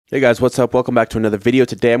Hey guys, what's up? Welcome back to another video.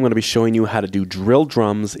 Today I'm going to be showing you how to do drill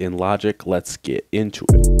drums in Logic. Let's get into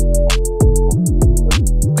it.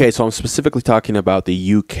 Okay, so I'm specifically talking about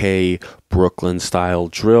the UK Brooklyn style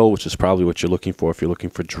drill, which is probably what you're looking for if you're looking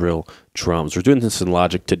for drill drums. We're doing this in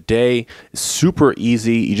Logic today. It's super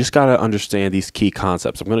easy. You just got to understand these key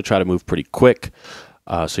concepts. I'm going to try to move pretty quick.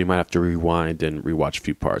 So you might have to rewind and rewatch a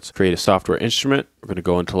few parts. Create a software instrument. We're going to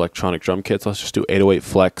go into electronic drum kits. Let's just do 808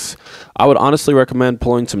 Flex. I would honestly recommend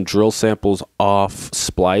pulling some drill samples off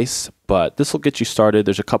Splice, but this will get you started.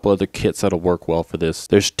 There's a couple other kits that'll work well for this.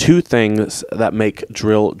 There's two things that make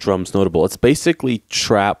drill drums notable. It's basically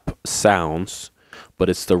trap sounds, but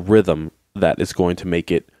it's the rhythm that is going to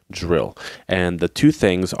make it drill. And the two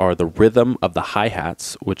things are the rhythm of the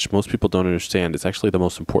hi-hats, which most people don't understand. It's actually the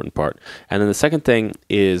most important part. And then the second thing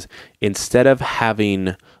is, instead of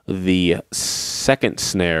having the second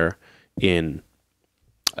snare in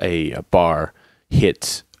a bar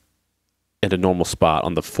hit at a normal spot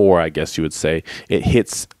on the 4, I guess you would say, it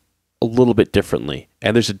hits a little bit differently.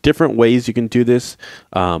 And there's different ways you can do this,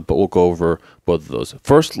 but we'll go over both of those.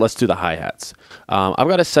 First, let's do the hi-hats. I've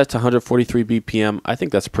got it set to 143 BPM. I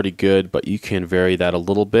think that's pretty good, but you can vary that a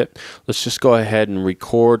little bit. Let's just go ahead and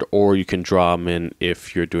record, or you can draw them in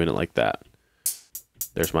if you're doing it like that.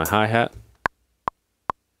 There's my hi-hat.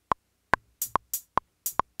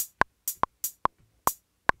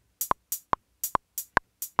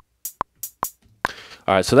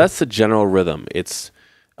 All right, so that's the general rhythm. It's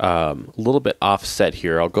a little bit offset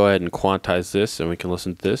here. I'll go ahead and quantize this and we can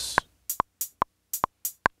listen to this.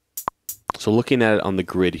 So looking at it on the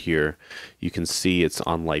grid here, you can see it's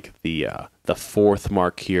on like the 4th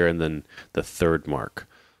mark here and then the 3rd mark.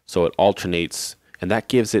 So it alternates, and that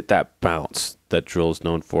gives it that bounce that drill is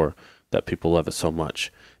known for, that people love it so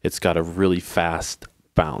much. It's got a really fast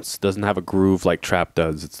bounce. It doesn't have a groove like trap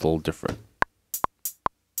does. It's a little different.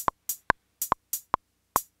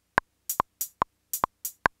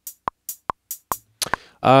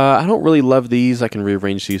 I don't really love these. I can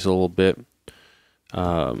rearrange these a little bit.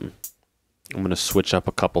 I'm going to switch up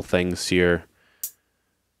a couple things here.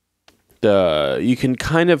 You can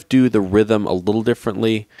kind of do the rhythm a little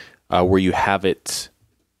differently, where you have it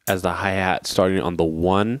as the hi-hat starting on the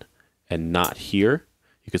 1 and not here.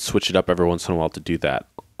 You could switch it up every once in a while to do that.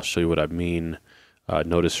 I'll show you what I mean.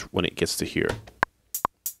 Notice when it gets to here.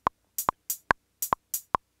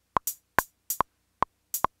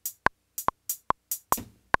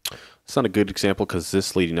 It's not a good example because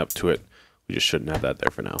this leading up to it, we just shouldn't have that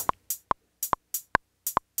there for now.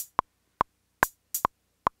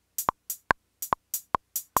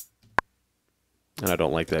 And I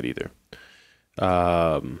don't like that either.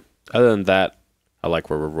 Other than that, I like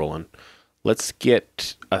where we're rolling. Let's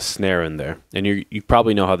get a snare in there. And you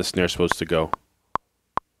probably know how the snare is supposed to go.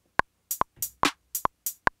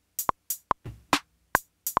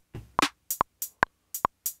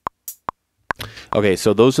 Okay,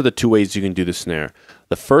 so those are the two ways you can do the snare.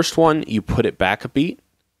 The first one, you put it back a beat.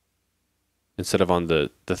 Instead of on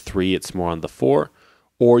the 3, it's more on the 4.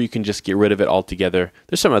 Or you can just get rid of it altogether.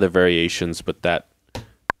 There's some other variations, but that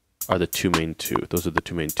are the two main two. Those are the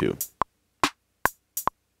two main two.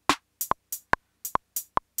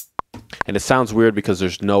 And it sounds weird because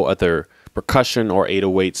there's no other percussion or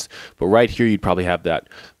 808s. But right here, you'd probably have that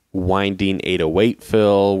winding 808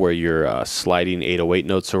 fill where you're sliding 808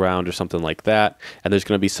 notes around or something like that. And there's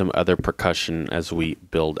going to be some other percussion as we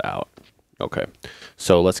build out. Okay,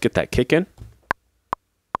 so let's get that kick in.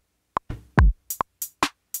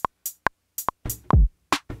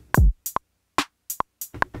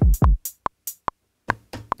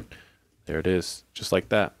 There it is, just like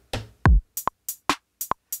that.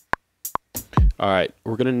 All right,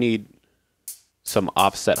 we're going to need some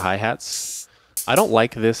offset hi-hats. I don't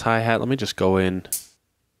like this hi-hat. Let me just go in.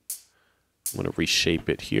 I'm going to reshape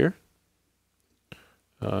it here.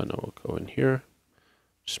 No, we'll go in here.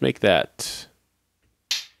 Just make that.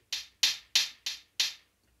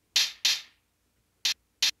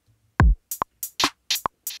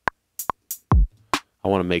 I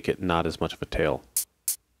want to make it not as much of a tail.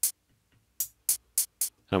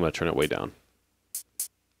 I'm going to turn it way down.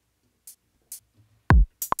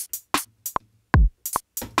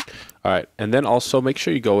 All right, and then also make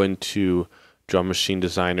sure you go into Drum Machine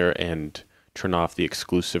Designer and turn off the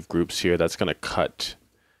exclusive groups here. That's going to cut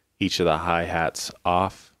each of the hi-hats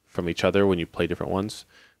off from each other when you play different ones.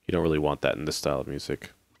 You don't really want that in this style of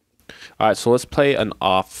music. All right, so let's play an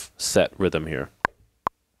offset rhythm here.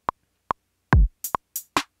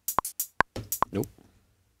 Nope.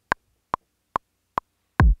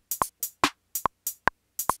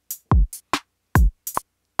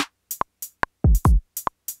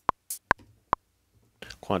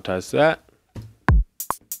 quantize that.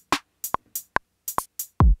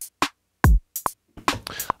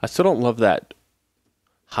 I still don't love that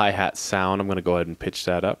hi-hat sound. I'm going to go ahead and pitch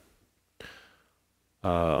that up.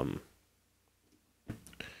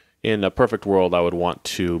 In a perfect world, I would want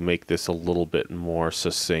to make this a little bit more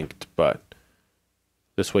succinct, but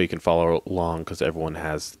this way you can follow along because everyone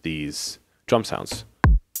has these drum sounds.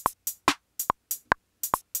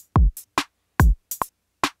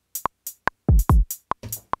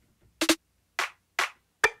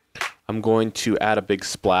 I'm going to add a big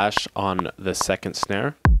splash on the second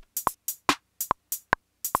snare.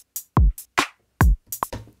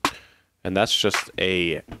 And that's just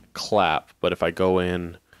a clap, but if I go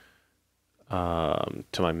in to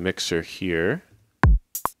my mixer here,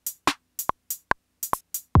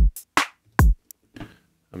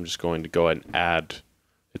 I'm just going to go ahead and add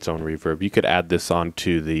its own reverb. You could add this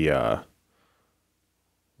onto the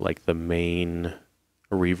like the main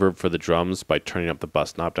reverb for the drums by turning up the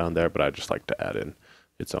bus knob down there, but I just like to add in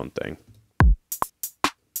its own thing.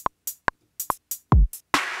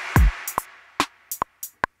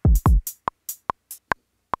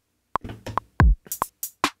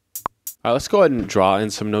 All right, let's go ahead and draw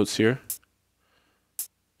in some notes here.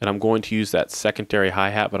 And I'm going to use that secondary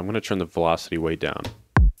hi-hat, but I'm going to turn the velocity way down.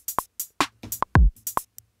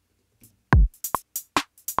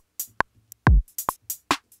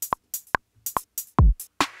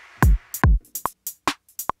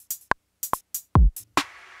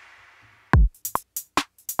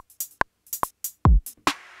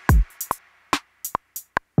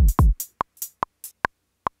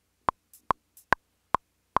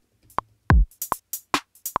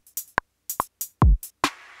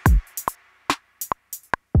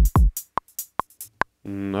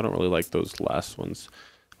 I don't really like those last ones.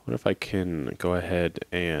 What if I can go ahead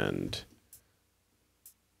and...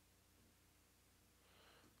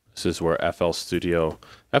 This is where FL Studio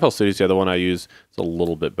is the other one I use. It's a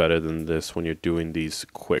little bit better than this when you're doing these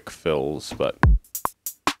quick fills, but...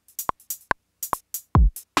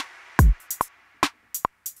 I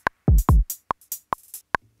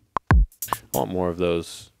want more of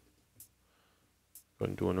those. Go ahead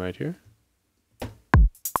and do one right here.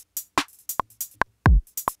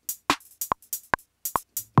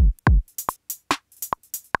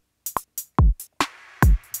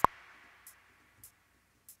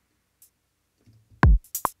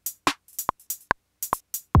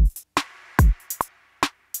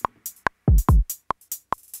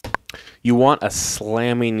 You want a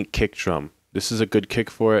slamming kick drum. This is a good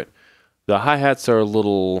kick for it. The hi-hats are a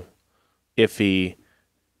little iffy,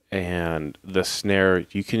 and the snare,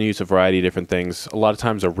 you can use a variety of different things. A lot of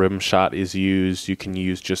times a rim shot is used. You can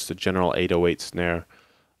use just a general 808 snare.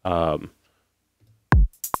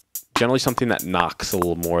 Generally something that knocks a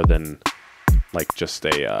little more than like just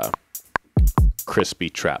a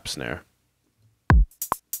crispy trap snare.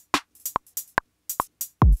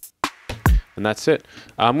 And that's it.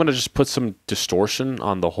 I'm going to just put some distortion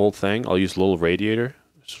on the whole thing. I'll use Little Radiator,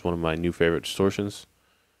 which is one of my new favorite distortions.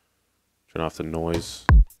 Turn off the noise.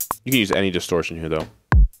 You can use any distortion here, though.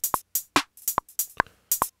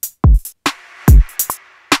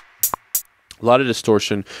 A lot of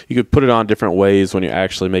distortion. You could put it on different ways when you're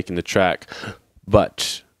actually making the track,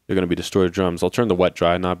 but they're going to be distorted drums. I'll turn the wet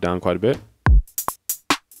dry knob down quite a bit.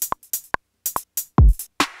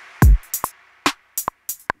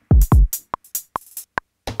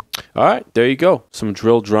 All right, there you go. Some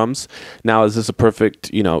drill drums. Now, is this a perfect,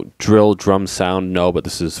 drill drum sound? No, but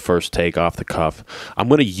this is first take off the cuff. I'm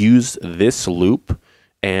going to use this loop,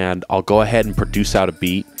 and I'll go ahead and produce out a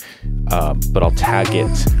beat, but I'll tag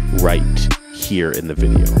it right here in the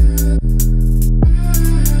video.